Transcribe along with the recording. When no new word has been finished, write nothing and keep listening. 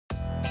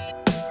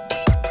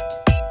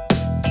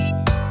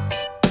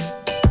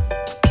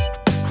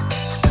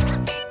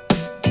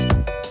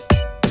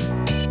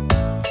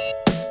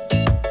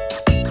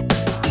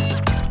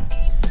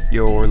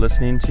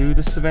listening to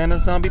the Savannah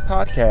Zombie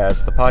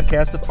Podcast, the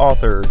podcast of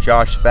author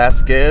Josh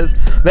Vasquez.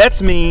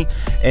 That's me.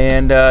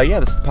 And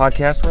this is the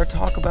podcast where I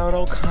talk about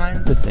all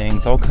kinds of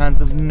things, all kinds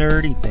of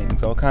nerdy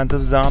things, all kinds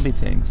of zombie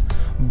things,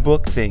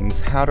 book things,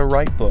 how to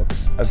write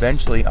books.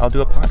 Eventually, I'll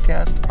do a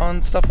podcast on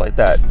stuff like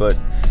that. But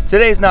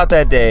today's not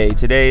that day.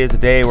 Today is a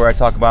day where I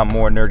talk about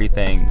more nerdy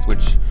things,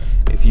 which,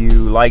 if you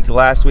liked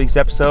last week's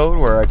episode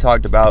where I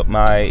talked about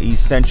my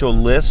essential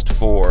list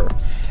for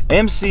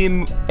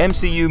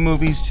MCU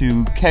movies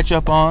to catch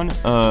up on,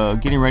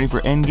 getting ready for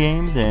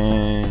Endgame,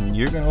 then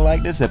you're gonna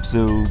like this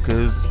episode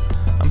because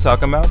I'm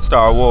talking about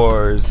Star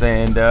Wars.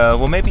 And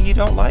maybe you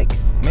don't like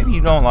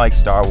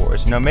Star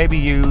Wars. You know, maybe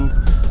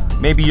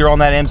you're on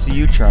that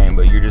MCU train,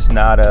 but you're just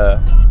not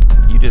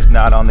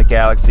on the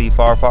galaxy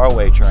far, far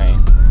away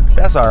train.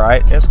 That's all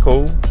right. That's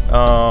cool.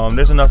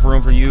 There's enough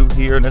room for you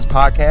here in this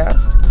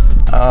podcast.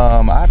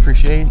 I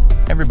appreciate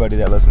everybody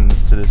that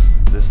listens to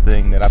this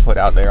thing that I put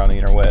out there on the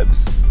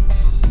interwebs.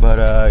 But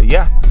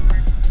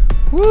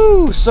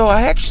woo! So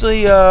I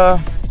actually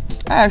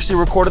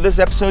recorded this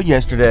episode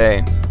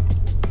yesterday,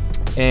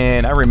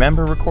 and I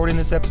remember recording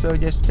this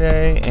episode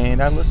yesterday,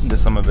 and I listened to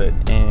some of it,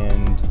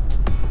 and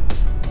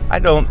I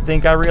don't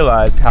think I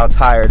realized how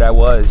tired I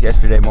was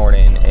yesterday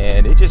morning,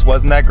 and it just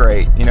wasn't that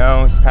great. You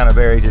know, it's kind of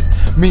very just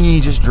me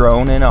just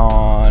droning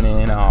on,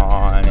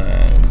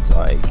 and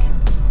like,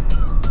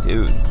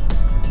 dude,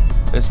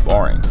 it's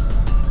boring.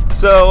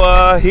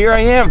 So here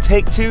I am,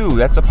 take two.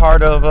 That's a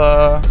part of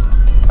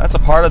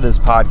this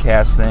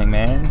podcast thing,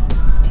 man.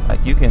 Like,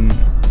 you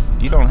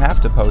don't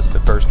have to post the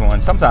first one.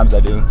 Sometimes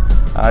I do.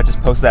 I just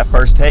post that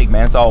first take,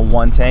 man. It's all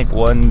one take,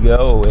 one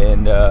go,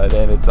 and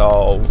then it's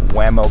all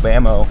whammo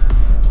bammo,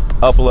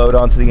 upload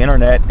onto the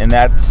internet, and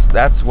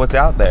that's what's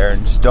out there.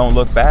 And just don't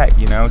look back,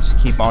 you know. Just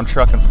keep on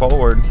trucking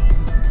forward.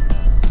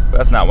 But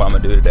that's not what I'm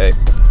gonna do today.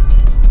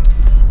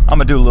 I'm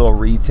gonna do a little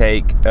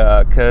retake,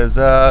 cause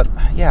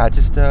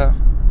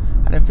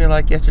I didn't feel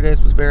like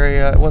yesterday's was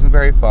it wasn't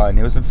very fun.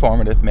 It was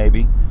informative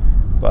maybe,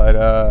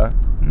 but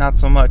not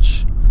so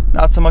much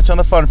on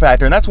the fun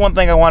factor. And that's one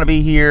thing I want to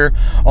be here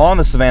on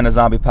the Savannah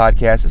Zombie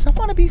Podcast is I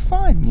want to be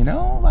fun, you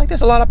know? Like,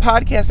 there's a lot of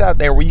podcasts out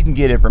there where you can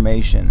get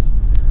information,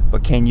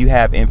 but can you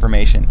have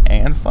information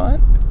and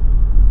fun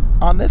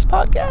on this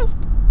podcast?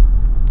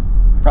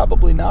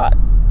 Probably not.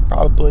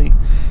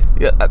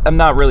 I'm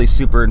not really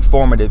super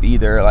informative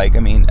either. Like, I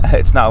mean,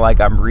 it's not like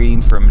I'm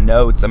reading from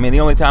notes. I mean, the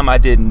only time I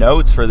did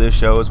notes for this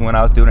show is when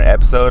I was doing an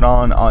episode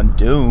on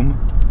Doom,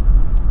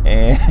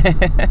 and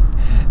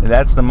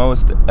that's the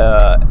most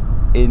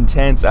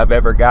intense I've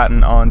ever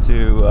gotten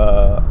onto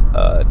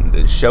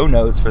show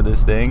notes for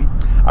this thing.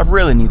 I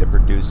really need a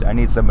producer. I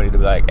need somebody to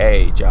be like,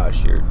 "Hey,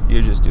 Josh, you're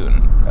just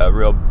doing a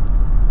real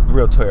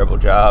terrible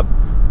job.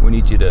 We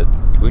need you to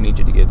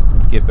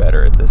get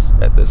better at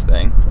this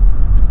thing."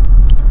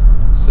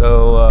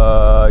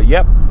 So,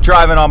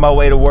 driving on my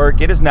way to work.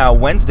 It is now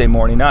Wednesday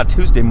morning, not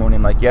Tuesday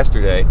morning like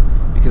yesterday,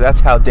 because that's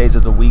how days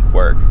of the week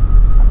work.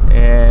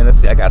 And let's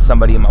see, I got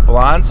somebody in my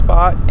blind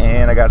spot,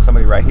 and I got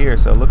somebody right here,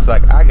 so it looks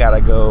like I gotta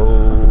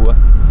go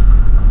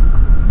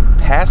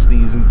past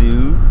these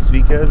dudes,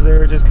 because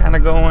they're just kind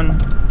of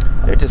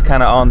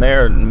on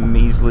their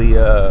measly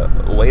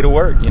way to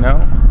work, you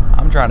know?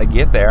 I'm trying to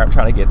get there. I'm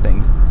trying to get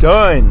things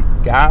done,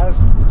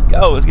 guys. Let's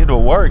go. Let's get to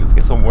work. Let's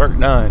get some work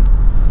done.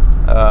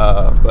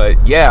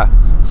 But yeah,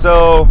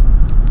 so,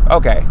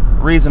 okay,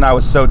 reason I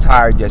was so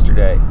tired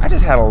yesterday, I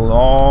just had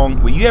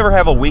will you ever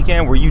have a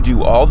weekend where you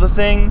do all the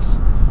things?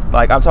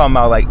 Like, I'm talking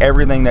about, like,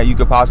 everything that you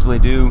could possibly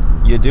do,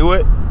 you do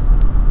it?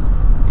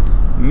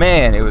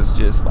 Man, it was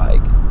just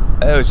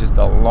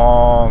a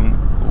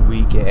long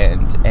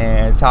weekend.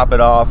 And top it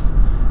off,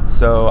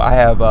 so I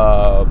have,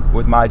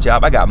 with my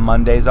job, I got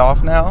Mondays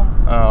off now,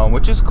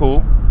 which is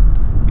cool,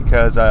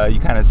 because you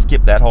kind of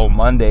skip that whole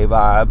Monday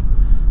vibe.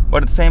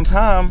 But at the same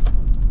time,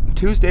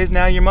 Tuesday's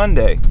now your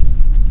Monday.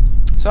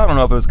 So I don't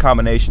know if it was a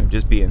combination of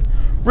just being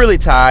really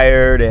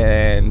tired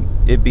and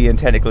it being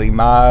technically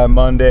my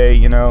Monday,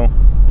 you know.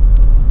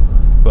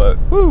 But,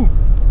 whoo!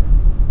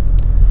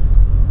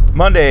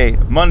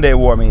 Monday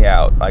wore me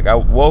out. Like, I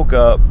woke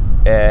up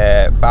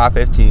at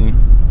 5:15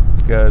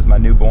 because my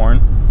newborn,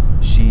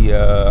 she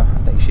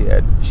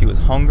was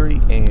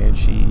hungry and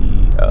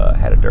she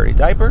had a dirty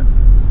diaper.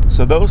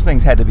 So those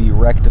things had to be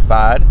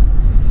rectified.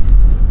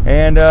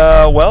 And,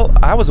 I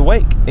was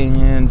awake,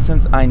 and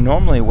since I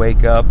normally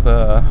wake up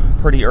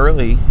pretty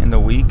early in the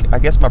week, I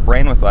guess my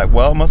brain was like,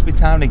 well, it must be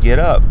time to get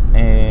up,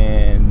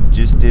 and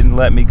just didn't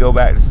let me go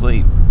back to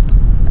sleep.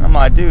 And I'm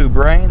like, dude,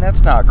 brain,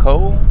 that's not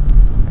cool.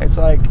 It's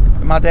like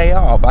my day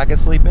off. I can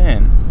sleep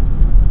in.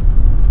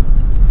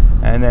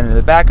 And then in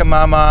the back of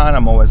my mind,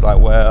 I'm always like,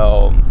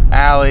 well,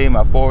 Allie,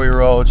 my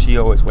 4-year-old, she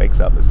always wakes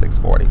up at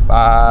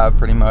 6:45,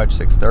 pretty much,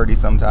 6:30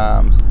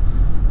 sometimes.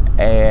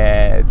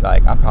 And,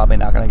 like, I'm probably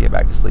not going to get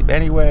back to sleep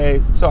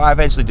anyways. So I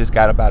eventually just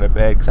got up out of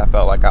bed because I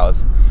felt like I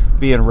was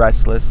being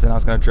restless and I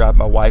was going to drive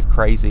my wife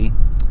crazy.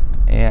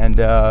 And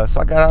so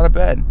I got out of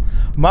bed.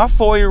 My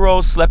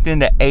 4-year-old slept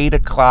into 8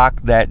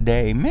 o'clock that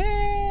day.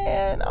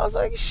 Man, in. I was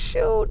like,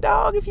 shoot,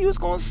 dog, if you was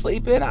going to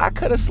sleep in, I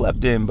could have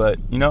slept in. But,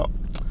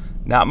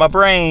 not my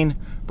brain.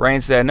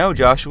 Brain said, no,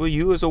 Joshua,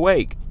 you was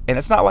awake. And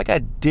it's not like I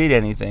did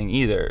anything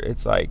either.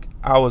 It's like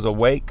I was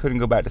awake, couldn't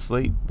go back to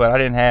sleep, but I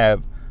didn't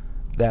have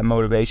that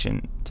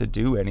motivation to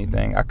do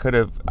anything. I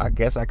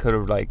guess I could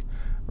have like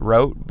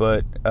wrote,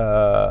 but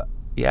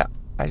yeah,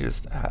 I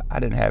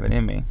didn't have it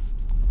in me.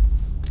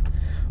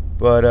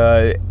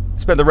 But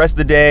spent the rest of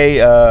the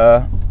day.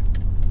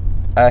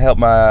 I helped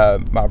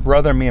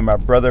me and my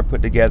brother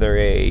put together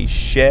a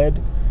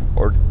shed,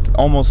 or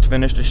almost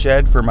finished a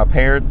shed for my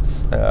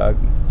parents.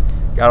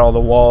 Got all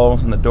the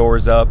walls and the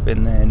doors up,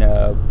 and then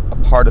a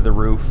part of the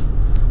roof.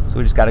 So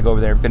we just got to go over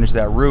there and finish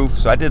that roof.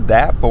 So I did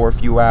that for a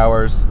few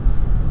hours.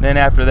 Then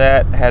after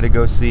that, I had to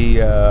go see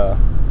a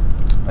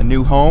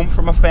new home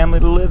for my family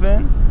to live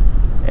in.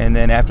 And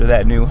then after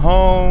that new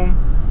home,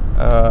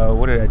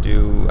 what did I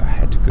do? I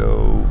had to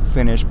go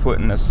finish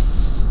putting a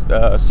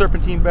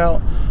serpentine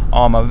belt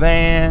on my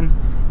van.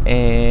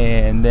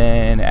 And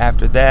then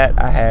after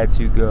that, I had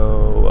to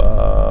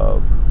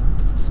go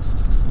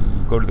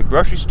to the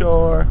grocery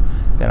store.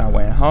 Then I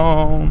went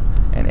home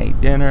and ate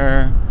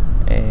dinner.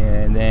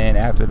 And then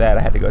after that,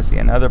 I had to go see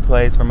another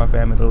place for my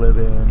family to live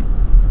in.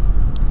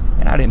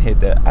 And I didn't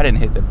hit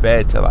the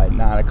bed till like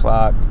 9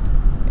 o'clock.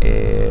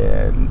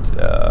 And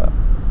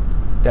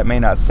that may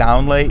not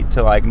sound late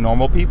to like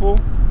normal people,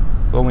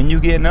 but when you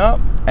getting up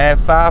at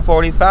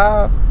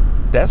 5:45,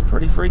 that's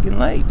pretty freaking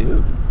late,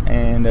 dude.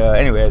 And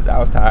anyways, I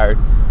was tired,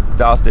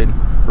 exhausted.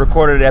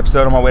 Recorded an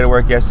episode on my way to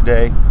work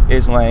yesterday.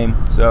 It's lame,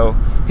 so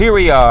here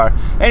we are.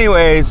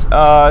 Anyways,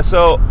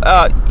 so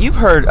you've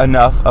heard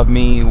enough of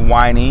me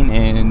whining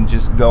and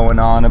just going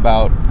on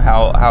about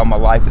how my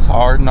life is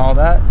hard and all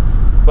that.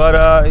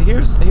 But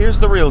here's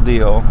the real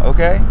deal,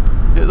 okay?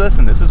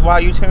 Listen, this is why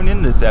you tuned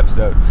into this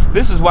episode.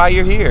 This is why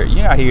you're here.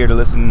 You're not here to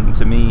listen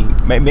to me.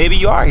 Maybe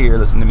you are here to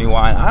listen to me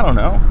whine. I don't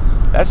know.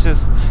 That's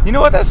just, you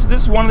know what? This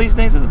is one of these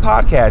things of the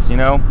podcast,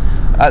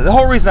 The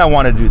whole reason I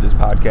wanted to do this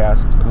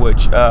podcast,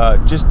 which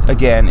just,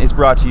 again, is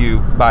brought to you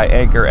by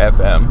Anchor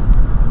FM,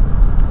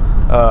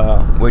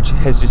 which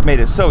has just made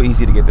it so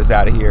easy to get this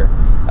out of here,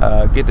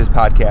 get this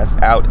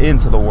podcast out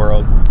into the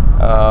world.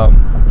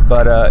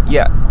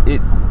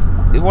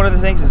 One of the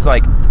things is,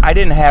 like, I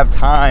didn't have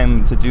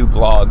time to do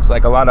blogs.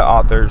 Like, a lot of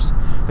authors,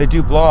 they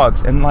do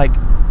blogs, and, like,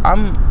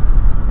 I'm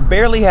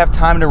barely have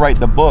time to write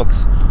the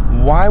books.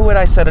 Why would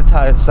I set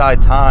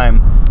aside time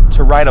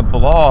to write a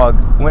blog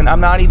when I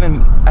don't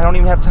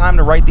even have time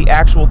to write the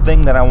actual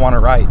thing that I want to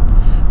write?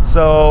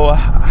 So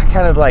I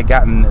kind of like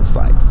got in this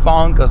like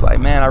funk. I was like,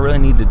 man, I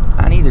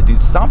need to do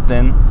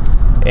something.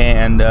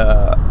 And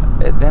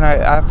then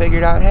I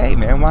figured out, hey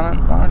man, why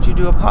don't you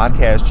do a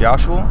podcast,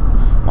 Joshua?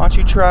 Why don't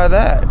you try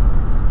that?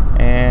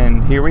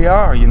 And here we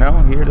are,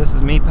 here, this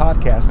is me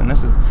podcasting.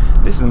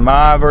 This is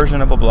my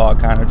version of a blog,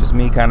 kind of just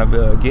me kind of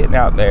getting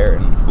out there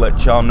and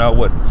let y'all know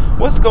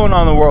what's going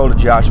on in the world of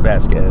Josh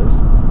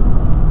Vasquez.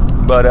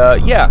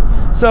 But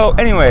yeah, so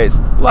anyways,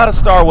 a lot of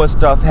Star Wars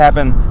stuff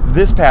happened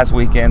this past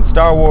weekend.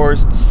 Star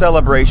Wars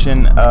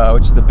Celebration,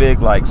 which is the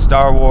big like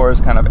Star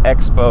Wars kind of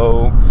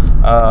expo.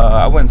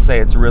 I wouldn't say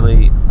it's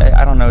really,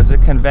 I don't know, is it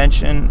a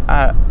convention?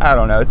 I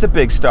don't know. It's a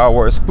big Star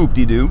Wars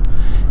hoop-de-doo.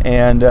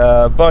 And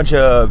a bunch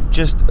of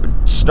just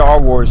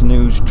Star Wars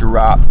news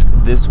dropped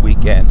this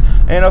weekend.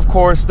 And of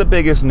course, the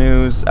biggest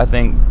news I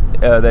think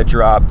that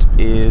dropped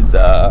is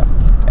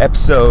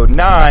Episode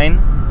 9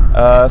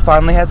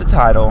 finally has a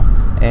title.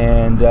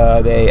 And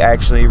they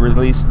actually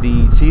released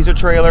the teaser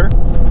trailer,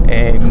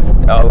 and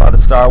a lot of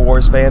Star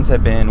Wars fans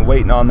have been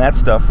waiting on that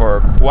stuff for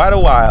quite a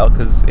while,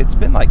 because it's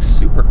been like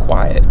super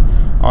quiet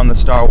on the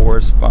Star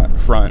Wars front,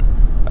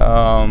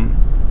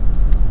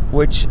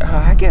 which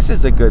I guess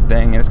is a good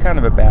thing, and it's kind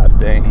of a bad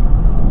thing.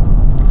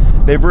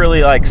 They've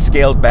really like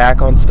scaled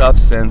back on stuff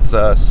since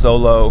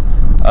Solo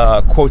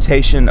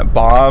quotation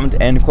bombed,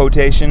 end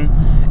quotation.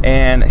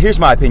 And here's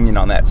my opinion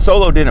on that.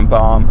 Solo didn't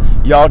bomb.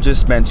 Y'all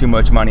just spent too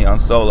much money on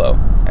Solo.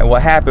 And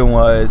what happened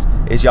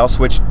is y'all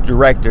switched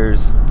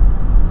directors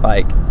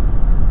like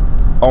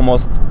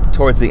almost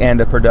towards the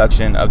end of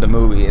production of the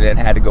movie, and then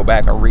had to go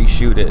back and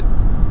reshoot it.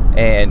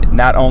 And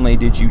not only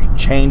did you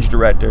change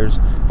directors,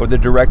 but the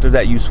director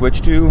that you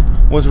switched to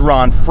was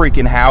Ron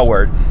freaking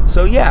Howard.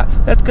 So yeah,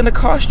 that's going to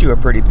cost you a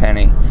pretty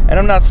penny. And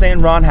I'm not saying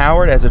Ron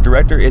Howard as a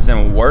director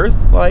isn't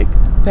worth like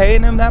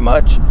paying him that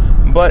much,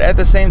 but at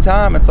the same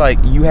time, it's like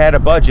you had a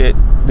budget.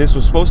 This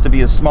was supposed to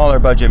be a smaller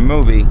budget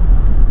movie,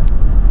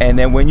 and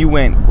then when you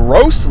went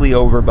grossly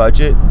over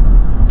budget,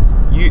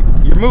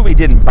 your movie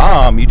didn't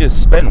bomb. You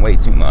just spent way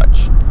too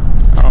much.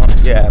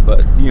 Yeah,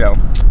 but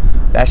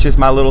that's just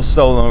my little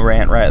Solo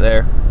rant right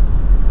there.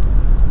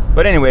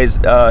 But anyways,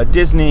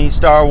 Disney,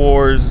 Star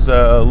Wars,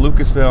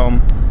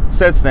 Lucasfilm,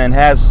 since then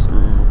has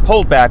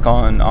pulled back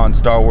on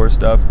Star Wars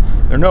stuff.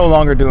 They're no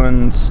longer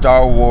doing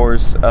Star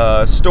Wars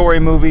story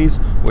movies,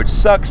 which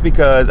sucks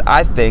because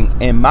I think,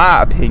 in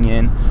my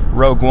opinion,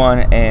 Rogue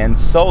One and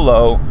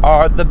Solo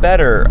are the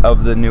better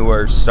of the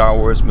newer Star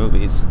Wars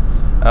movies.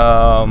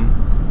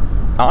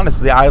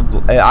 honestly,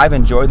 I've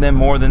enjoyed them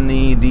more than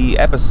the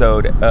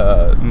episode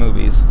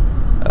movies,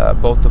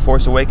 both The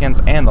Force Awakens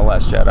and The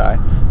Last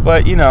Jedi.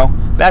 But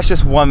that's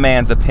just one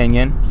man's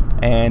opinion,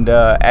 and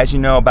as you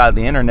know about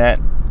the internet,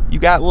 you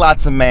got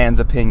lots of man's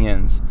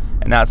opinions,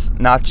 and that's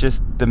not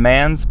just the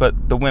man's,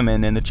 but the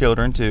women and the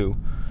children too.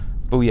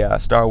 Booyah,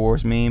 Star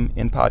Wars meme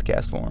in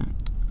podcast form.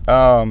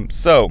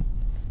 So,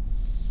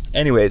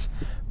 anyways,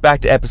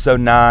 back to episode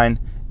 9.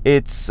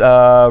 It's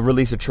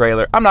released a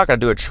trailer. I'm not gonna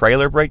do a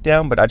trailer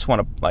breakdown, but I just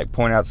want to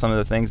point out some of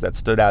the things that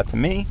stood out to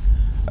me.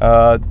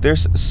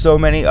 There's so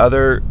many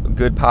other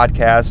good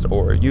podcasts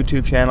or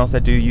YouTube channels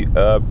that do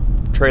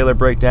trailer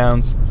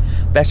breakdowns.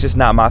 That's just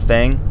not my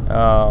thing.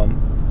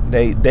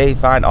 They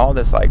find all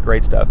this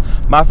great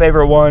stuff. My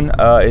favorite one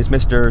is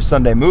Mr.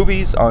 Sunday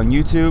Movies on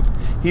YouTube.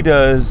 He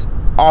does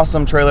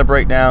awesome trailer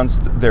breakdowns.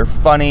 They're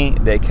funny.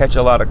 They catch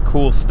a lot of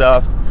cool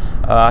stuff.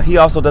 He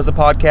also does a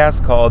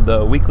podcast called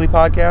The Weekly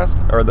Podcast,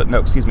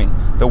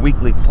 The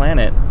Weekly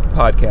Planet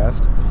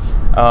Podcast.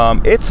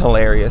 It's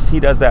hilarious. He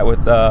does that with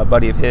a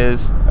buddy of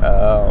his.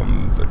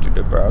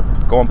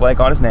 Going blank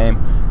on his name.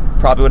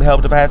 Probably would have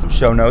helped if I had some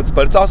show notes,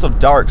 but it's also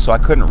dark, so I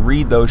couldn't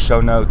read those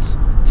show notes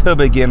to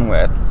begin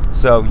with.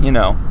 So,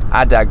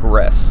 I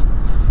digress.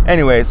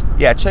 Anyways,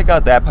 yeah, check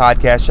out that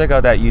podcast. Check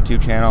out that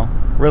YouTube channel.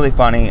 Really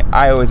funny.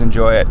 I always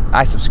enjoy it.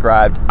 I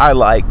subscribed. I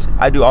liked.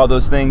 I do all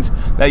those things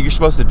that you're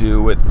supposed to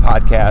do with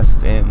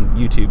podcasts and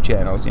YouTube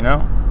channels,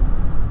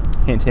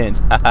 Hint,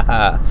 hint.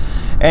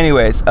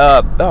 Anyways,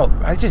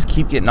 I just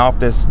keep getting off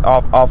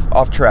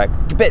track.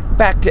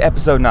 Back to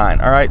episode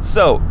 9. All right.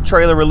 So,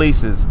 trailer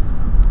releases.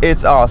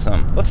 It's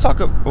awesome. We'll talk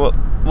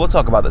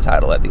about the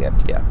title at the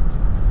end. Yeah.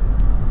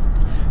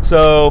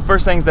 So,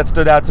 first things that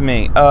stood out to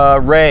me.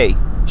 Rey.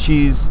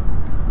 She's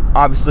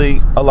obviously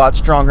a lot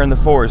stronger in the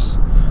Force,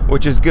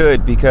 which is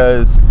good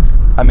because,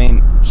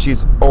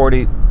 she's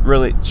already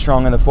really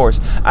strong in the Force.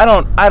 I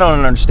don't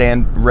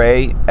understand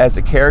Rey as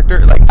a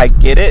character. I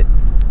get it,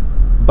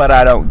 but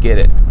I don't get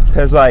it.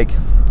 Because, I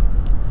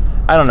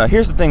don't know.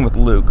 Here's the thing with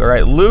Luke, all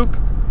right? Luke,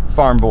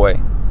 farm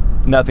boy,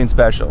 nothing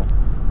special.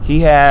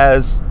 He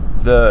has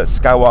the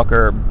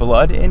Skywalker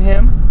blood in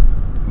him,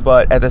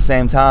 but at the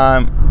same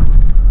time,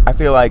 I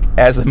feel like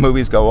as the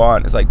movies go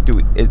on, it's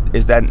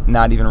is that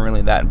not even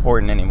really that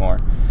important anymore?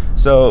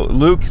 So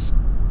Luke's,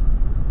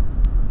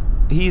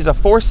 he's a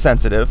Force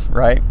sensitive,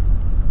 right?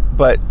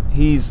 But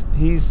he's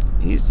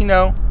hitting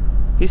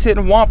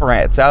womp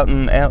rats out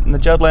in the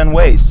Judland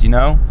Waste,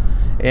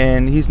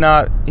 and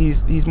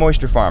he's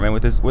moisture farming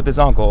with his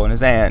uncle and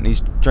his aunt, and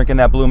he's drinking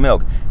that blue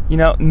milk.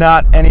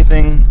 Not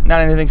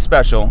anything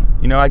special.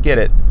 I get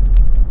it.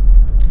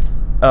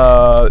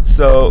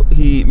 So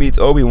he meets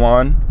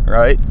Obi-Wan,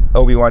 right?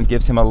 Obi-Wan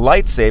gives him a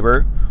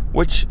lightsaber,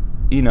 which,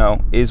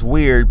 is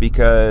weird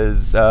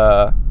because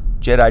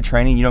Jedi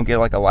training, you don't get a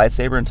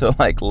lightsaber until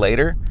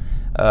later.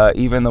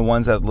 Even the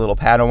ones that little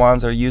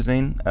Padawans are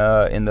using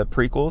in the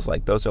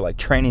prequels, those are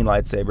training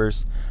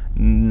lightsabers.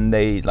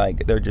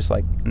 They're just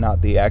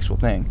not the actual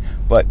thing.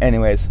 But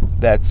anyways,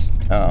 that's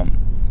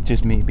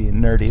just me being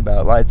nerdy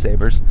about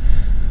lightsabers.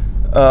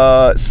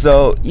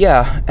 So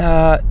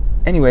yeah.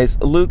 Anyways,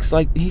 Luke's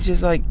he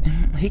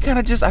kind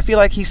of just, I feel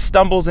like he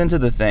stumbles into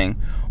the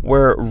thing,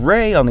 where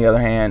Rey, on the other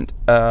hand,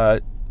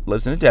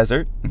 lives in a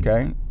desert,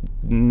 okay?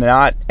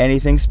 Not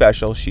anything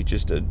special. She's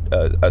just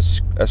a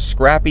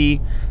scrappy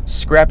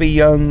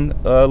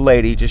young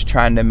lady just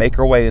trying to make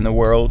her way in the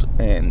world,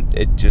 and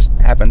it just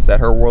happens that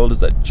her world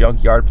is a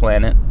junkyard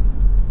planet.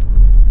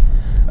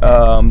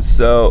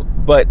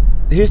 But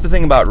here's the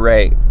thing about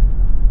Rey.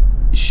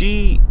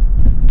 She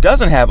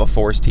doesn't have a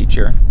Force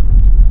teacher.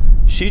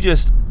 She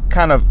just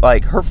kind of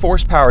her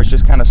Force powers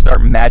just kind of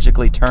start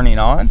magically turning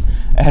on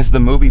as the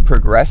movie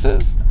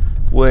progresses,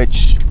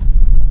 which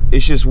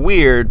is just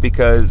weird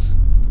because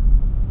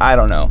I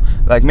don't know,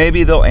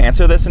 maybe they'll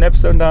answer this in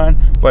episode 9,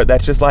 but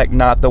that's just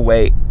not the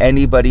way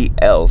anybody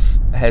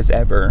else has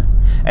ever.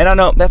 And I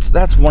know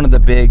that's one of the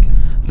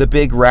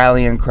big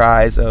rallying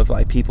cries of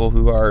people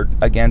who are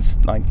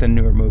against the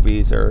newer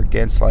movies or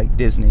against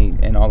Disney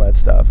and all that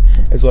stuff.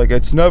 It's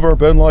it's never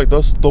been like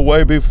this the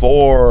way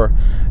before.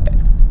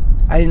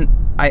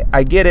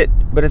 I get it,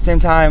 but at the same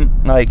time,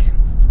 I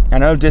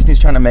know Disney's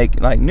trying to make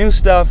new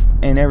stuff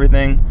and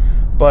everything,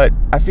 but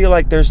I feel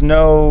there's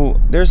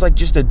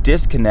just a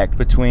disconnect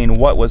between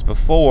what was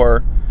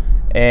before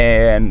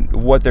and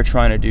what they're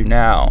trying to do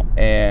now.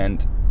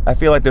 And I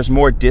feel there's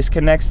more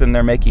disconnects than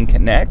they're making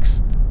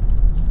connects.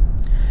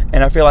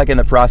 And I feel in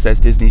the process,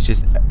 Disney's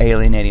just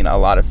alienating a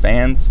lot of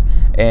fans.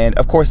 And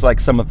of course,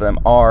 some of them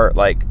are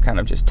kind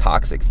of just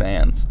toxic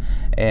fans,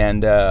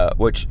 and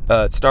which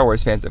Star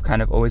Wars fans have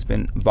kind of always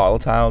been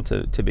volatile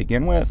to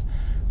begin with.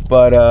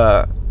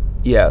 But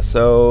yeah,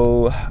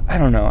 so I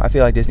don't know. I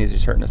feel Disney's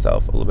just hurting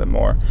itself a little bit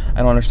more. I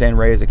don't understand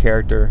Rey as a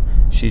character.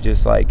 She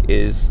just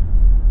is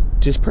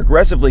just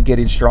progressively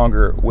getting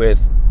stronger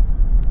with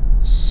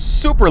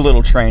super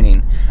little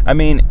training.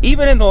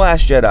 Even in The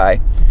Last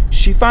Jedi,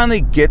 she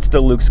finally gets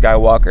to Luke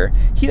Skywalker.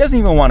 He doesn't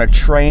even want to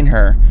train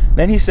her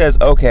Then he says,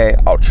 okay,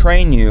 I'll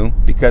train you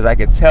because I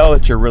can tell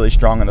that you're really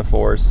strong in the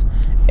Force,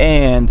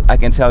 and I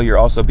can tell you're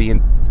also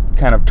being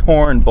kind of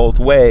torn both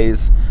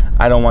ways.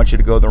 I don't want you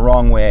to go the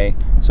wrong way,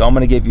 so I'm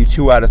going to give you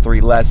 2 out of 3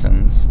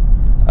 lessons.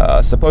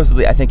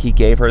 Supposedly, I think he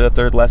gave her the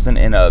 3rd lesson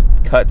in a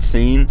cut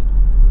scene,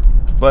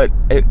 but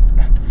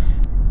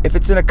if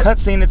it's in a cut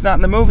scene, it's not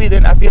in the movie,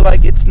 then I feel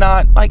like it's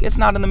not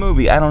in the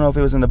movie. I don't know if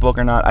it was in the book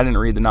or not. I didn't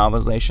read the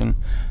novelization.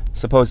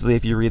 Supposedly,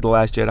 if you read the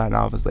Last Jedi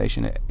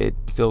novelization, it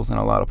fills in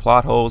a lot of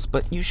plot holes,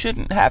 but you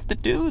shouldn't have to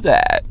do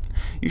that.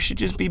 You should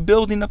just be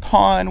building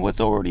upon what's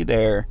already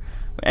there.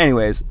 But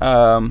anyways,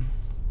 yeah,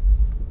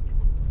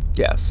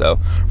 so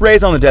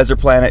Rey's on the desert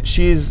planet.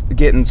 She's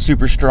getting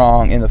super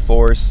strong in the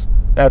Force.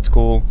 That's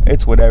cool.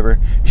 It's whatever.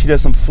 She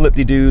does some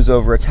flip-de-doos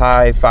over a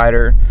TIE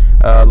fighter.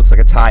 Looks like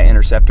a TIE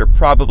Interceptor.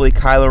 Probably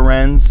Kylo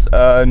Ren's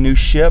new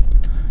ship.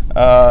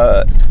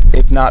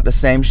 If not the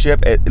same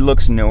ship. It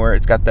looks newer.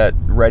 It's got that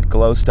red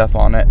glow stuff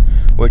on it,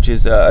 which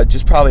is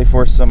just probably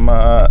for some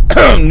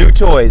new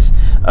toys.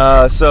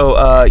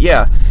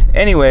 Yeah.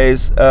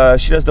 Anyways,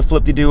 she does the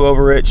flip-de-doo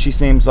over it. She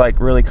seems like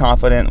really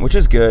confident, which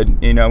is good.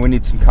 You know, we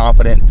need some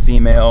confident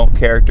female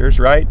characters,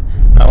 right?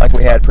 Not like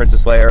we had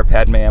Princess Leia or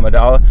Padme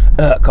Amidala.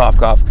 Cough,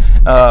 cough.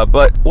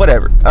 But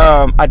whatever.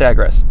 I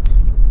digress.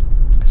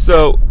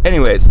 So,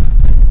 anyways,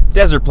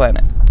 desert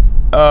planet.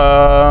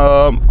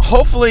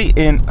 Hopefully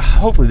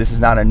this is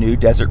not a new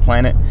desert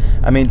planet.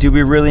 I mean, do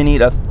we really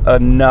need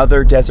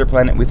another desert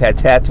planet? We've had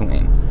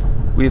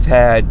Tatooine. We've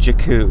had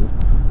Jakku,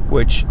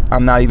 which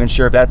I'm not even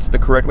sure if that's the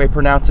correct way to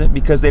pronounce it,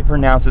 because they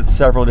pronounce it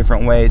several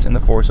different ways in The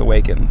Force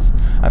Awakens.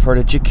 I've heard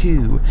of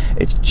Jakku.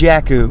 It's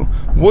Jakku.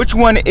 Which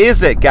one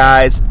is it,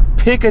 guys?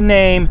 Pick a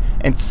name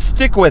and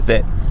stick with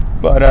it.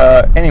 But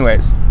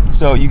anyways,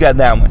 so you got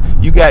that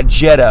one. You got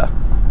Jeddah,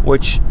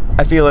 which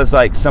I feel is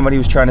like somebody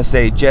was trying to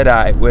say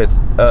Jedi with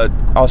an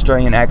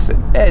Australian accent.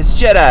 It's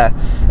Jeddah.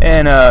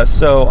 And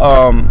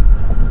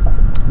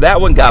that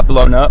one got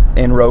blown up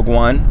in Rogue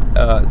One.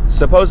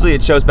 Supposedly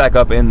it shows back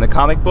up in the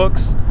comic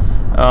books.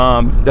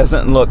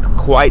 Doesn't look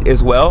quite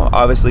as well.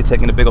 Obviously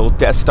taking a big old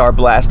Death Star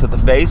blast to the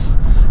face.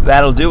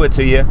 That'll do it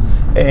to you.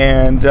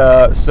 And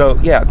I'm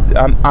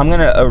going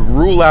to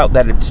rule out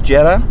that it's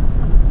Jeddah.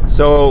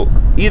 So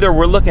either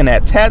we're looking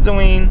at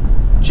Tatooine,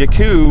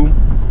 Jakku,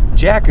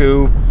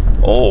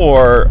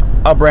 or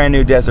a brand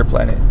new desert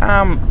planet.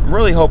 I'm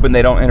really hoping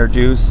they don't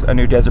introduce a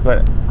new desert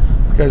planet,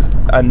 because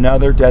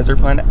another desert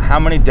planet,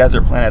 how many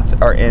desert planets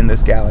are in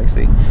this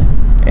galaxy?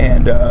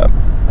 And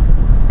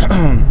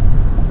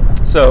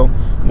so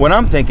what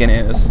I'm thinking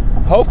is,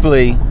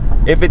 hopefully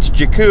if it's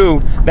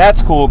Jakku,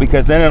 that's cool,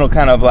 because then it'll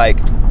kind of like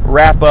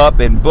wrap up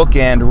and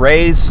bookend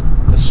Rey's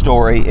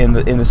story in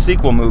the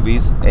sequel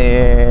movies,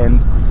 and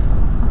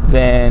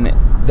then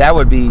that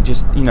would be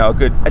just, you know,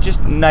 a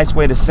nice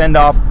way to send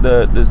off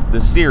the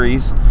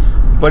series.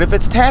 But if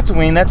it's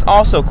Tatooine, that's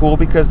also cool,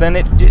 because then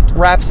it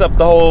wraps up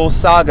the whole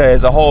saga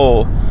as a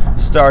whole,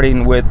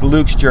 starting with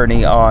Luke's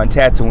journey on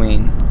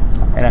Tatooine.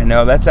 And I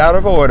know that's out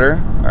of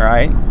order, all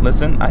right?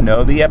 Listen, I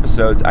know the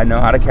episodes. I know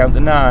how to count to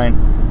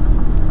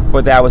 9.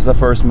 But that was the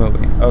first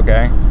movie,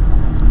 okay?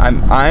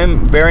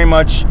 I'm very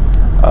much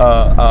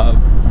a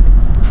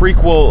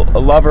prequel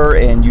lover,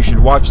 and you should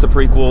watch the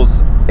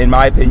prequels, in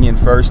my opinion,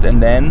 first,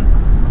 and then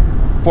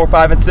 4,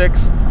 5, and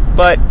 6.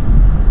 But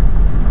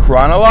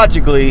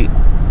chronologically,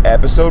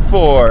 Episode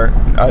 4,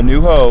 A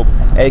New Hope,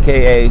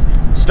 aka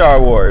Star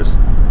Wars,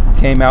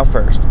 came out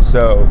first.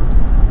 So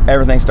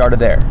everything started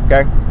there.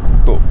 Okay?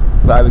 Cool.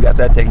 Glad we got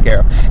that taken care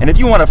of. And if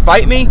you want to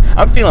fight me,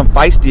 I'm feeling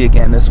feisty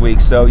again this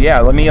week. So yeah,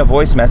 let me a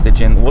voice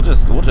message and we'll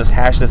just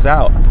hash this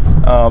out.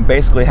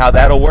 Basically how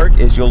that'll work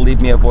is you'll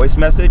leave me a voice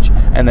message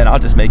and then I'll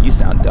just make you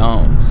sound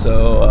dumb.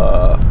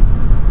 So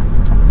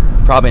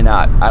probably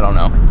not. I don't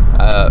know.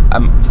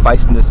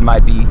 Feistiness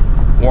might be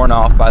worn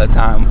off by the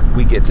time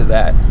we get to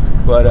that.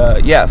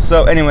 But yeah,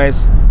 so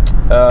anyways,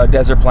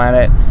 desert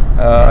planet.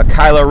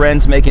 Kylo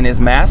Ren's making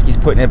his mask. He's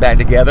putting it back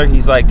together.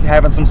 He's like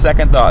having some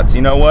second thoughts.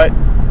 You know what?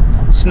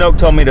 Snoke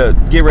told me to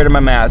get rid of my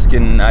mask,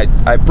 and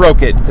I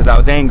broke it because I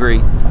was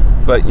angry.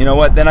 But you know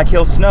what? Then I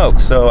killed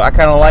Snoke, so I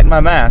kind of like my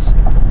mask.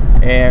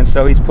 And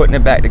so he's putting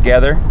it back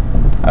together.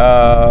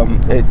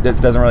 It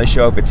doesn't really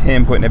show if it's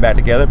him putting it back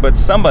together, but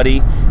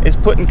somebody is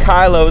putting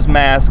Kylo's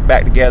mask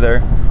back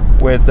together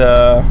with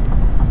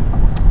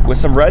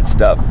some red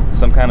stuff,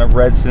 some kind of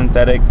red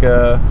synthetic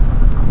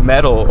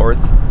metal or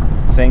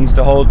things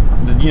to hold,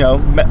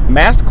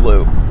 mask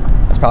glue.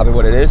 That's probably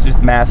what it is,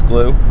 just mask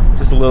glue,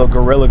 just a little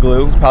Gorilla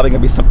Glue. It's probably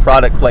gonna be some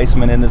product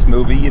placement in this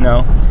movie,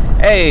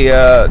 Hey,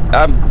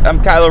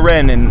 I'm Kylo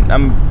Ren and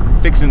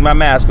I'm fixing my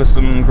mask with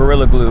some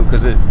Gorilla Glue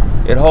because it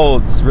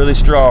holds really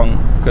strong,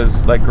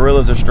 because like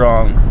gorillas are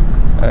strong,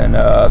 and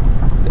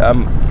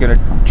I'm gonna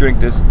drink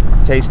this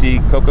tasty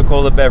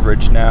Coca-Cola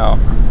beverage now.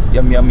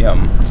 Yum yum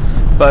yum.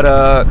 But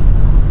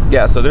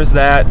yeah, so there's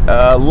that.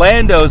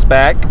 Lando's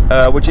back,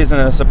 which isn't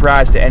a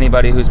surprise to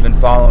anybody who's been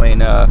following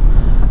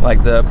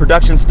like the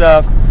production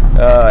stuff.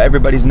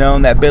 Everybody's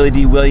known that Billy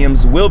D.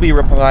 Williams will be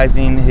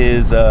reprising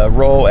his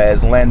role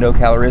as Lando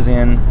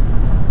Calrissian.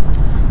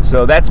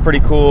 So that's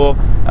pretty cool.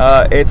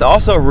 It's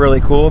also really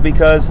cool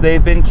because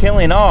they've been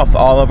killing off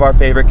all of our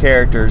favorite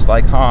characters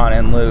like Han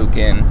and Luke,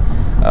 and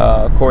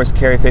of course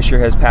Carrie Fisher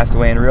has passed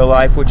away in real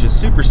life, which is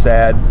super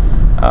sad.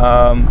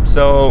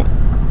 So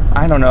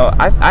I don't know.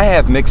 I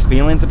have mixed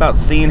feelings about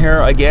seeing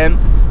her again,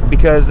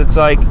 because it's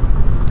like,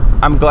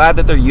 I'm glad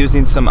that they're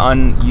using some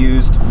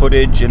unused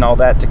footage and all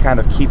that to kind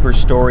of keep her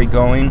story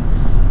going,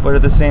 but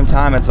at the same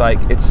time, it's like,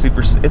 it's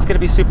going to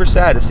be super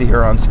sad to see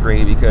her on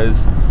screen,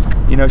 because,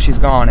 you know, she's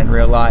gone in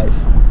real life.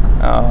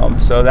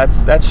 So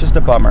that's just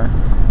a bummer.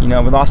 You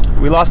know,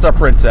 we lost our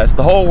princess.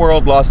 The whole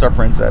world lost our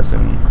princess,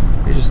 and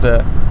it's just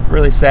a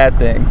really sad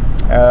thing.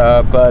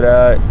 But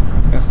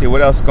let's see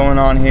what else is going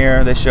on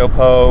here. They show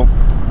Poe.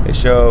 They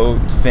show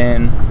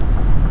Finn.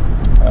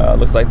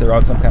 Looks like they're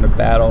on some kind of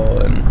battle,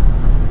 and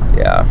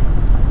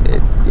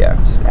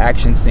just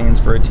action scenes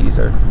for a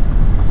teaser.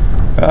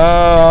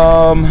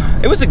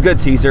 It was a good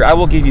teaser, I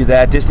will give you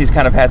that. Disney's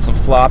kind of had some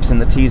flops in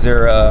the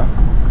teaser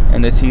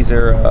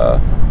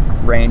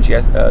range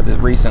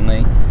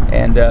recently,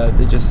 and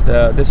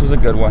this was a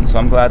good one. So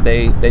I'm glad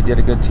they did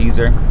a good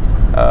teaser.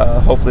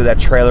 Hopefully that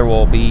trailer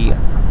will be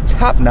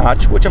top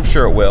notch, which I'm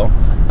sure it will.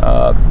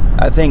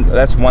 I think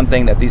that's one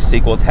thing that these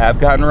sequels have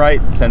gotten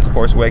right since The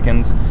Force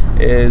Awakens,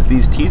 is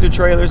these teaser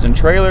trailers and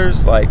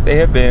trailers, like, they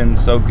have been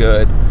so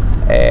good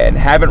and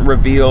haven't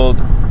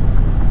revealed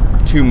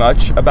too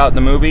much about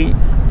the movie,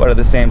 but at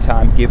the same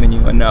time giving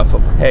you enough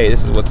of, hey,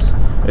 this is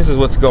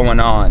what's going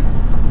on.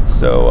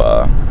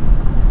 So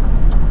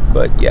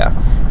but yeah,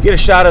 you get a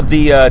shot of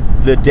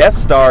the Death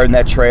Star in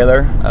that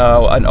trailer,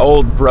 an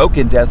old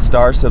broken Death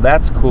Star, so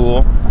that's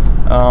cool.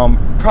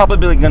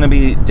 Probably going to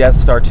be Death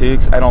Star 2,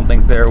 because I don't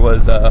think there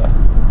was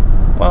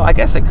well, I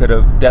guess it could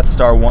have, Death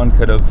Star 1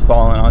 could have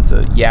fallen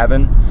onto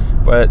Yavin,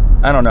 but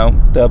I don't know.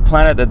 The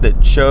planet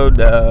that showed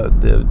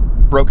the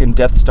broken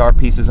Death Star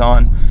pieces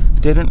on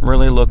didn't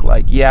really look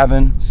like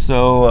Yavin,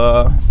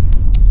 so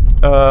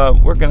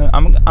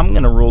I'm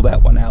gonna rule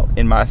that one out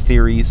in my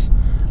theories.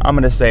 I'm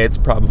gonna say it's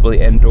probably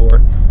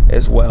Endor,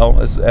 as well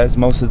as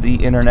most of the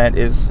internet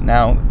is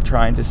now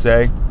trying to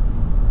say.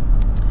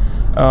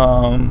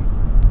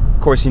 Of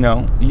course, you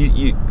know,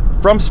 you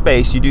from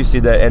space, you do see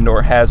that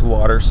Endor has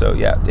water, so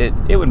yeah,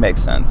 it would make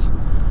sense.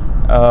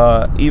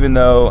 Even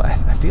though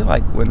I feel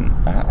like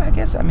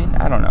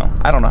I don't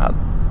know how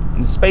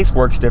space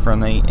works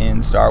differently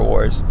in Star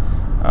Wars.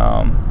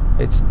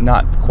 It's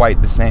not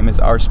quite the same as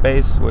our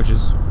space, which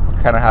is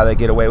kind of how they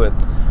get away with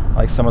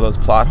like some of those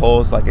plot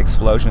holes, like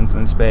explosions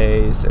in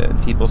space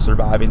and people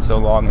surviving so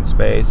long in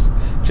space.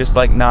 Just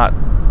like not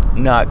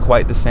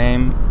quite the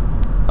same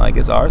like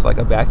as ours, like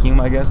a vacuum,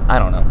 I guess. I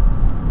don't know.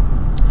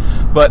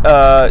 But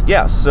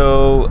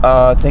so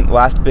I think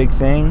last big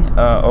thing,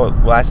 or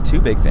last two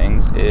big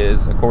things,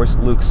 is of course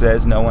Luke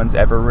says no one's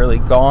ever really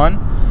gone.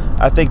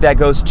 I think that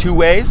goes two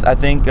ways. I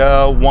think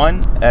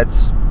one,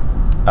 that's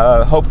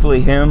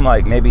hopefully him,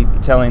 like maybe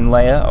telling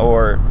Leia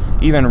or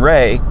even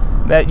Rey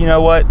that, you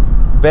know what,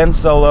 Ben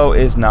Solo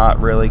is not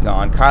really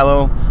gone.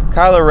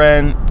 Kylo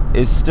Ren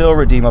is still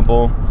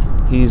redeemable.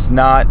 He's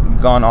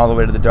not gone all the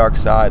way to the dark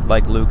side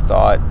like Luke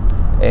thought,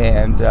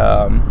 and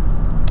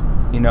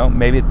you know,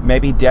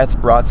 maybe death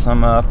brought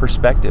some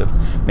perspective.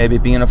 Maybe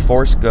being a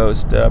Force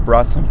ghost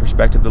brought some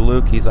perspective to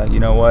Luke. He's like, you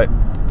know what,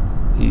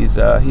 he's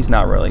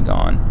not really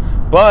gone.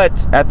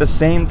 But at the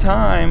same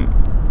time,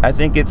 I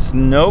think it's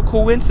no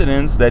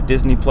coincidence that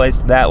Disney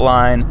placed that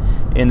line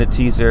in the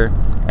teaser,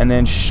 and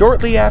then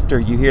shortly after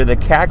you hear the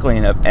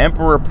cackling of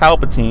Emperor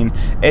Palpatine,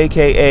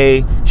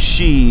 aka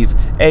Sheev,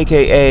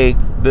 aka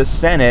the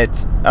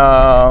Senate,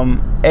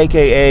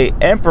 aka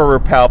Emperor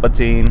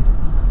Palpatine.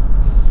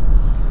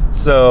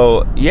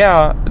 So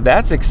yeah,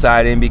 that's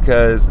exciting,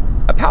 because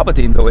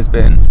Palpatine's always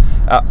been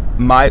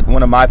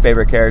one of my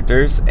favorite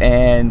characters,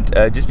 and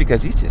just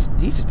because he's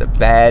just a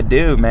bad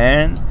dude,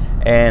 man.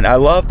 And I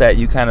love that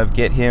you kind of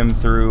get him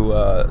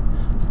throughout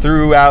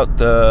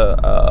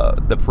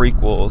the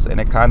prequels,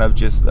 and it kind of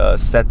just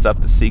sets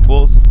up the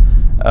sequels,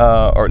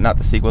 or not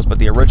the sequels, but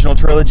the original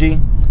trilogy.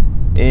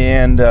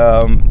 And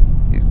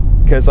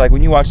because like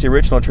when you watch the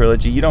original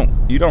trilogy, you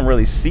don't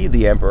really see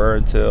the Emperor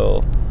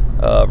until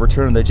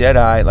Return of the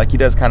Jedi. Like, he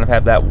does kind of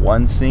have that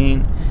one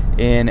scene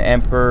in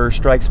Emperor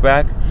Strikes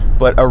Back,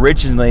 but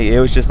originally it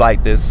was just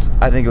like this.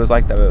 I think it was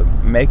like the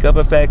makeup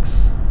effect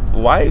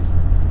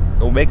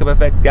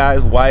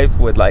guy's wife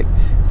with like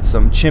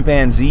some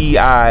chimpanzee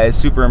eyes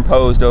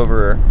superimposed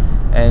over her.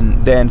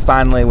 And then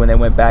finally, when they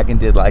went back and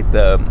did like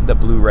the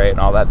Blu-ray and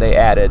all that, they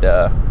added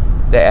the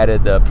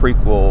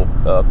prequel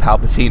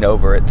Palpatine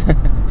over it.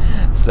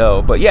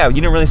 So, but yeah, you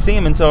didn't really see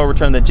him until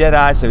Return of the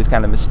Jedi, so he's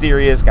kind of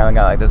mysterious, kind of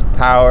got like this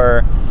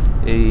power,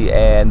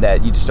 and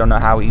that you just don't know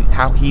how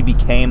he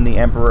became the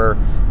Emperor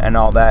and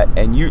all that.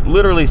 And you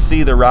literally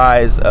see the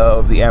rise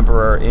of the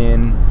Emperor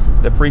in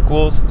the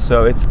prequels,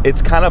 so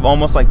it's kind of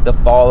almost like the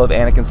fall of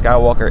Anakin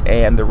Skywalker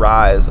and the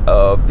rise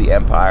of the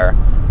Empire.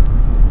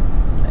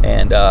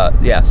 And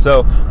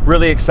so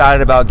really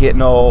excited about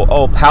getting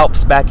old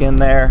Palps back in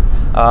there.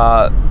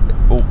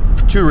 Well,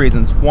 for 2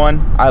 reasons.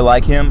 1, I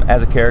like him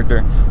as a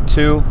character.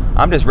 2,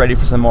 I'm just ready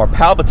for some more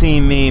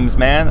Palpatine memes,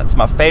 man. That's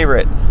my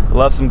favorite.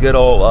 Love some good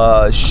old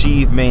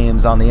Sheev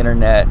memes on the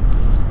internet.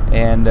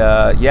 And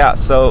yeah,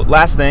 so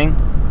last thing,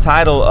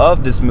 title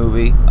of this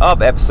movie,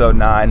 of episode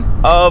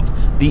 9,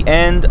 of the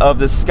end of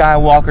the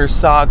Skywalker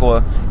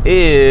saga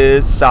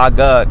is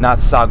Saga, not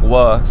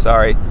Sagwa,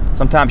 sorry.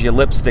 Sometimes your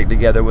lips stick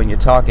together when you're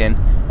talking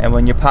and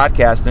when you're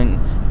podcasting.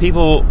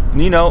 People,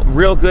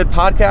 real good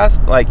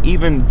podcast, like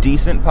even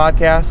decent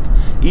podcast,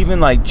 even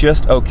like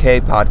just okay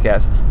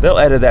podcast, they'll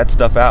edit that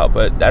stuff out,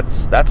 but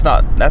that's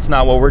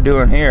not what we're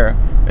doing here.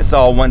 It's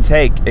all one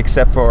take,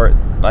 except for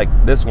like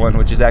this one,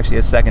 which is actually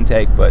a second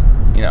take, but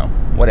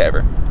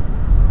whatever.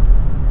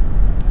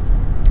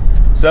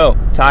 So,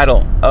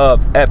 title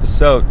of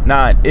episode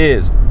 9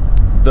 is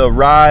The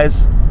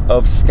Rise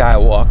of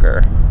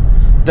Skywalker.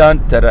 Dun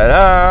da da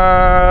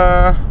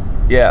da.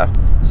 Yeah.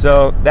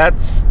 So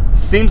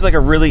seems like a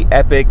really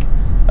epic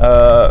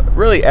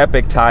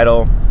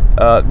title.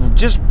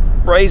 Just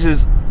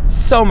raises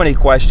so many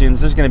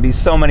questions. There's going to be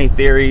so many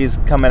theories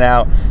coming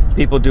out.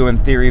 People doing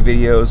theory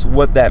videos.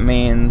 What that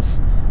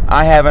means.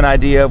 I have an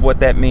idea of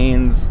what that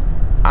means.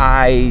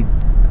 I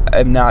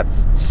am not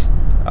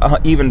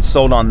even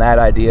sold on that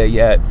idea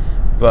yet,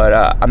 but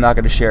I'm not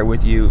going to share it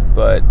with you.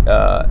 But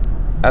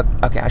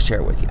okay, I'll share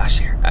it with you. I'll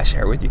share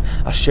it with you.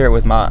 I'll share it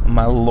with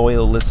my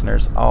loyal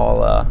listeners,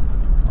 all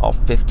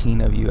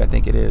 15 of you, I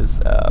think it is.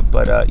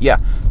 But yeah,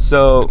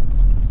 so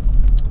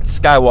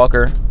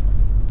Skywalker,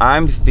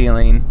 I'm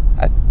feeling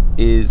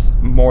is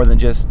more than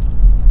just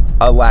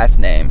a last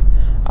name.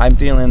 I'm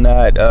feeling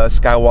that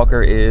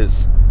Skywalker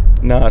is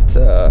not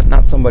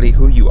somebody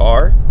who you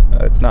are.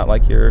 It's not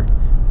like your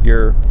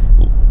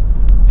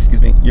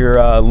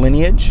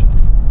lineage,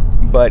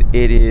 but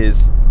it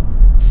is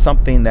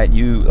something that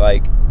you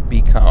like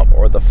become,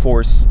 or the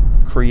Force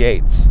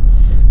creates.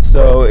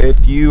 So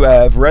if you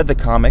have read the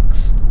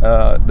comics,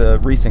 the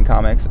recent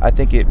comics, I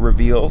think it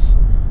reveals,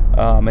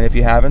 and if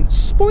you haven't,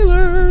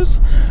 spoilers,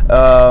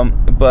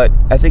 but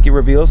I think it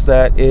reveals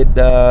that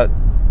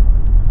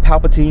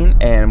Palpatine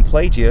and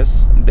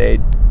Plagueis, they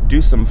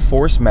do some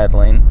Force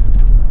meddling,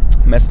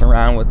 messing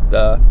around with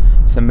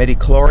some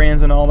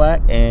midi-chlorians and all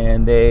that,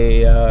 and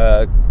they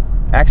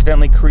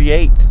accidentally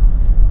create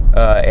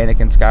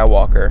Anakin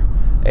Skywalker.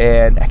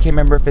 And I can't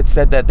remember if it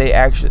said that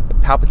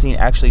Palpatine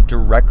actually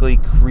directly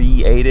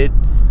created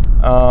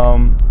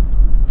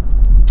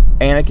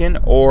Anakin,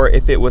 or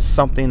if it was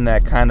something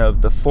that kind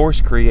of the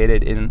Force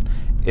created in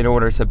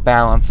order to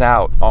balance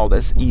out all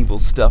this evil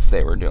stuff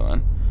they were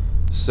doing.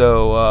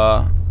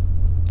 So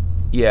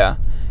yeah,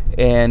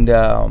 and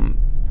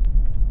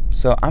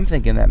so I'm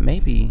thinking that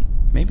maybe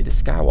the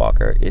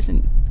Skywalker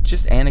isn't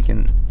just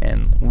Anakin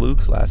and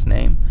Luke's last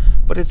name,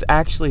 but it's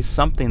actually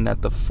something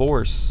that the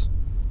Force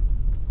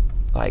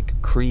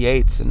like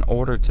creates in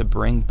order to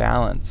bring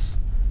balance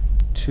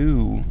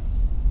to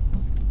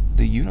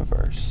the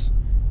universe,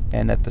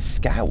 and that the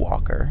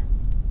Skywalker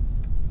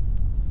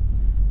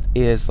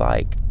is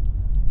like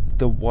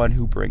the one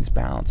who brings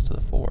balance to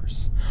the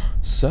Force.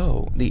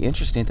 So the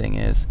interesting thing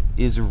is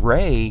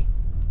Rey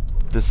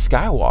the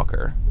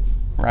Skywalker,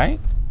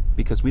 right?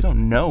 Because we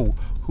don't know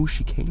who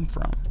she came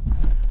from.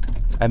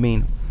 I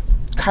mean,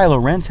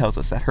 Kylo Ren tells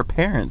us that her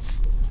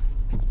parents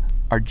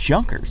are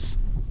junkers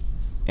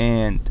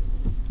and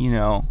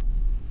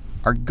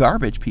are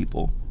garbage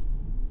people.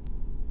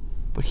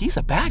 But he's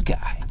a bad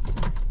guy.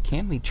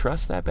 Can we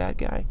trust that bad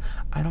guy?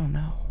 I don't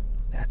know.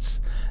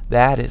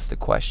 That is the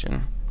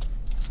question.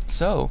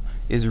 So,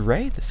 is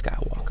Rey the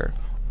Skywalker?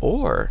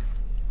 Or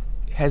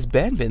has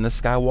Ben been the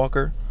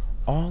Skywalker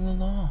all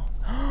along?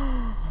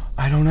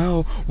 I don't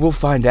know. We'll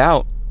find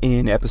out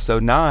in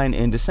episode 9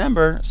 in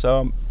December.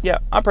 So, yeah,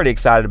 I'm pretty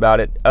excited about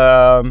it.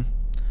 I'm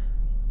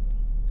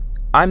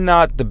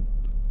not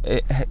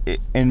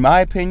in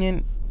my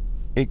opinion,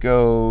 it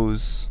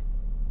goes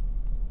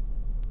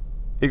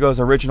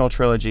original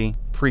trilogy,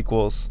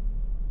 prequels,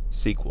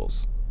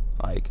 sequels,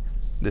 like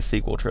the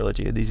sequel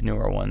trilogy of these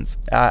newer ones.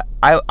 I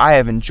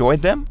have enjoyed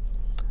them.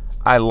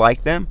 I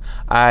like them.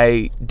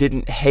 I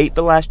didn't hate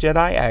The Last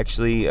Jedi.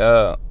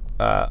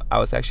 I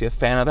was actually a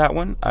fan of that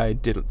one. I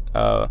did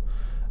a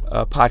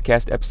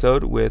podcast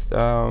episode with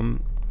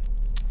on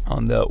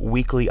the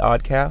weekly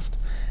Oddcast,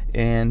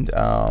 and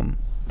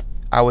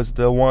I was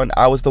the one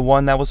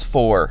that was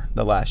for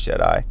The Last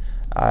Jedi.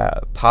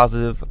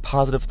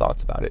 Positive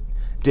thoughts about it.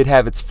 Did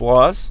have its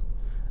flaws.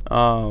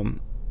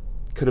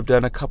 Could have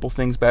done a couple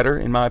things better,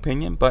 in my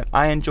opinion, but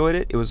I enjoyed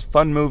it. It was a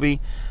fun movie.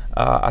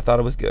 I thought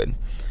it was good.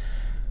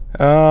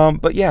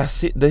 But yeah,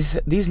 see,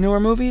 these newer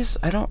movies,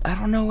 I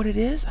don't know what it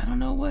is. I don't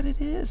know what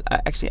it is.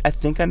 I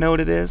think I know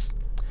what it is.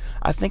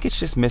 I think it's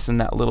just missing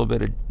that little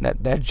bit of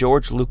that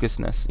George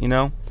Lucasness,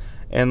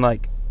 and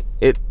like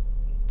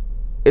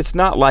it's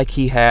not like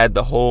he had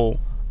the whole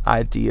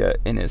idea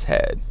in his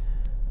head,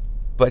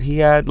 but he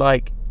had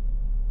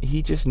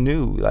he just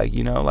knew, like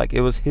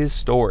it was his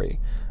story,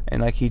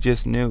 and like he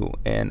just knew.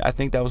 And I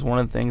think that was one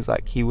of the things,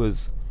 like he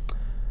was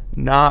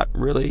not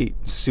really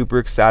super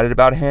excited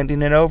about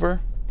handing it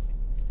over,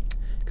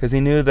 because he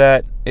knew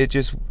that it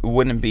just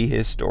wouldn't be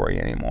his story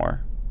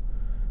anymore.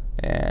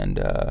 And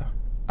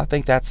I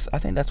think that's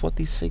what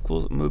these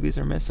sequel movies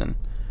are missing.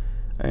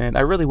 And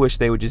I really wish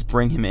they would just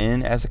bring him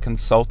in as a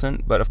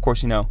consultant. But of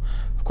course,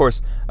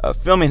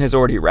 filming has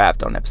already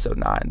wrapped on episode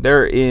 9.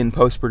 They're in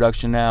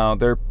post-production now.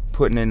 They're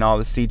putting in all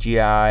the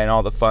CGI and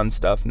all the fun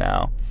stuff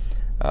now.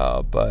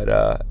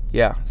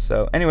 Yeah.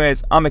 So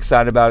anyways, I'm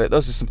excited about it.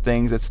 Those are some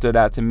things that stood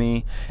out to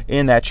me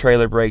in that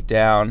trailer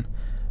breakdown.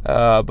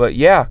 But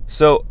yeah,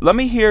 so let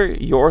me hear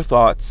your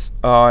thoughts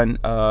on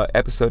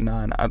episode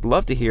 9. I'd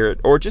love to hear it,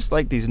 or just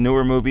like these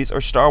newer movies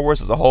or Star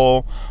Wars as a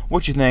whole.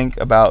 What you think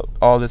about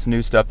all this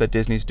new stuff that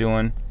Disney's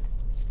doing?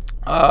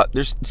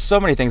 There's so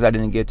many things I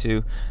didn't get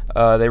to.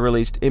 They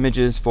released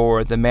images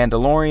for The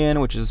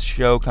Mandalorian, which is a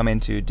show coming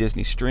to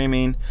Disney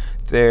streaming.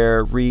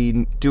 They're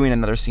doing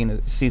another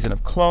season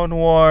of Clone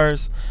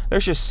Wars.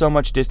 There's just so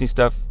much Disney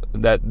stuff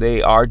that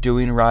they are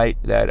doing right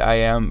that I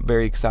am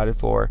very excited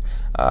for.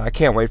 I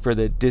can't wait for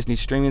the Disney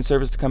streaming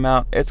service to come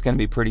out. It's going to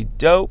be pretty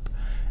dope.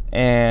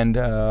 And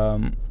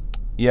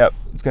yep,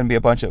 it's going to be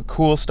a bunch of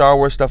cool Star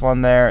Wars stuff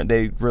on there.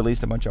 They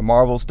released a bunch of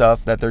Marvel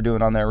stuff that they're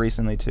doing on there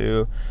recently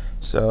too.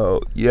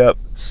 So, yep,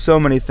 so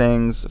many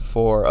things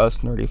for us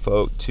nerdy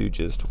folk to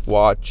just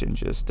watch and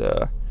just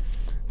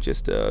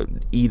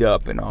eat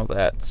up and all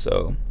that.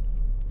 So,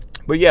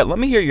 but yeah, let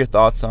me hear your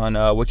thoughts on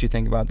what you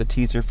think about the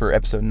teaser for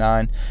episode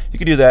 9. You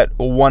can do that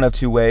one of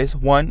two ways.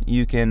 One,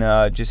 you can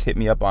just hit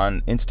me up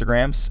on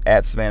Instagram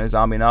at Savannah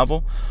Zombie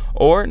Novel,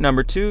 or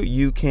number 2,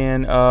 you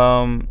can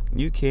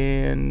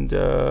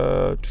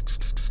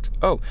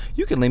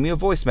leave me a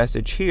voice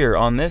message here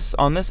on this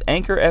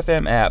Anchor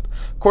FM app.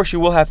 Of course,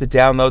 you will have to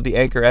download the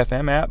Anchor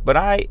FM app, but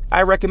I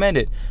recommend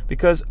it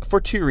because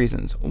for 2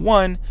 reasons.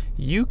 One,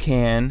 you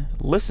can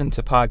listen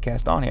to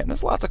podcasts on here, and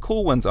there's lots of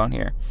cool ones on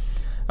here.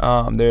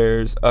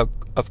 There's,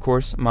 of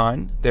course,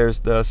 mine.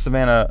 There's the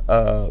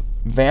Savannah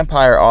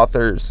Vampire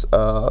Authors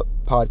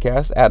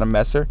podcast, Adam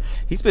Messer.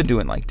 He's been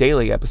doing like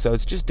daily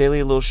episodes, just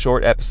daily little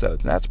short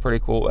episodes, and that's pretty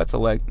cool. That's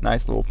a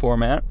nice little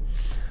format.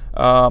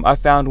 I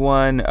found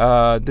one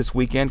this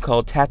weekend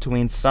called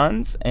Tatooine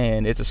Sons,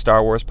 and it's a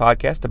Star Wars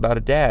podcast about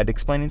a dad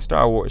explaining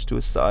Star Wars to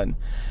his son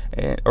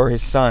or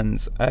his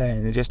sons,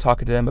 and just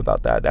talking to them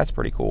about that. That's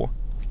pretty cool.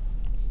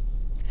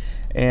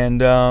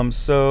 And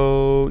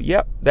so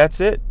yep,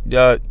 that's it.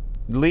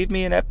 Leave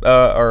me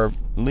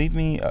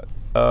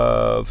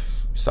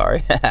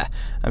sorry,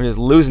 I'm just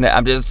losing it.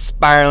 I'm just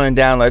spiraling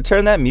down. Like,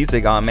 turn that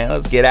music on, man.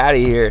 Let's get out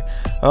of here.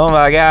 Oh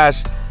my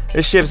gosh,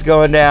 this ship's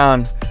going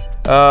down.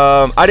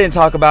 I didn't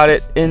talk about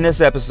it in this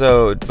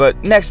episode, but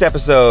next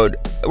episode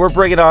we're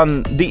bringing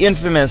on the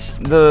infamous,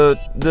 the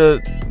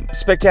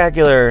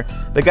spectacular,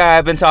 the guy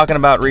I've been talking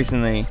about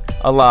recently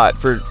a lot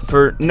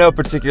for no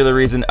particular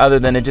reason other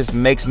than it just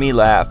makes me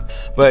laugh.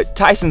 But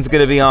Tyson's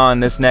gonna be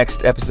on this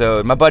next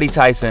episode, my buddy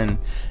Tyson,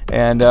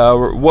 and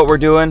what we're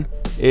doing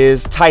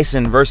is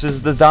Tyson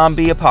versus the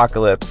zombie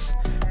apocalypse.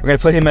 We're gonna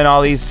put him in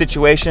all these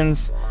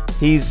situations.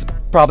 He's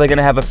probably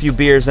gonna have a few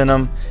beers in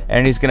him,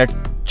 and he's gonna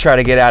try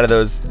to get out of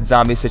those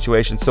zombie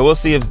situations. So we'll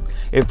see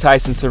if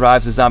Tyson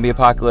survives the zombie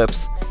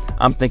apocalypse.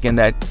 I'm thinking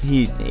that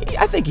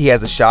I think he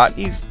has a shot.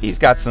 He's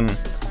got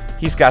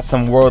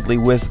some worldly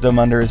wisdom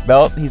under his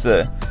belt. He's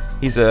done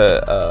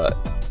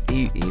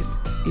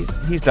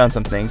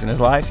some things in his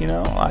life,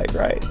 like,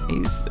 right?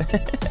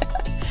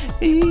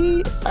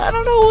 I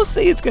don't know. We'll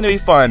see. It's gonna be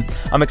fun.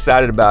 I'm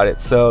excited about it.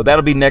 So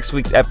that'll be next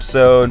week's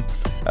episode.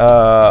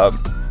 I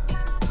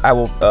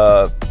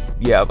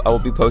will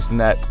be posting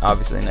that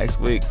obviously next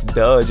week.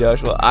 Duh,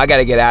 Joshua. I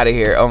gotta get out of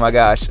here. Oh my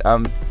gosh,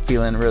 I'm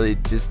feeling really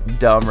just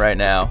dumb right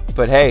now.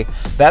 But hey,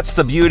 that's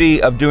the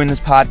beauty of doing this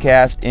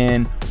podcast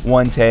in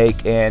one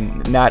take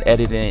and not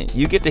editing it.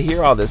 You get to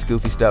hear all this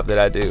goofy stuff that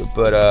I do.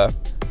 But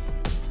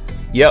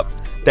yep,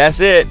 that's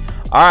it.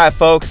 All right,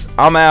 folks,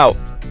 I'm out.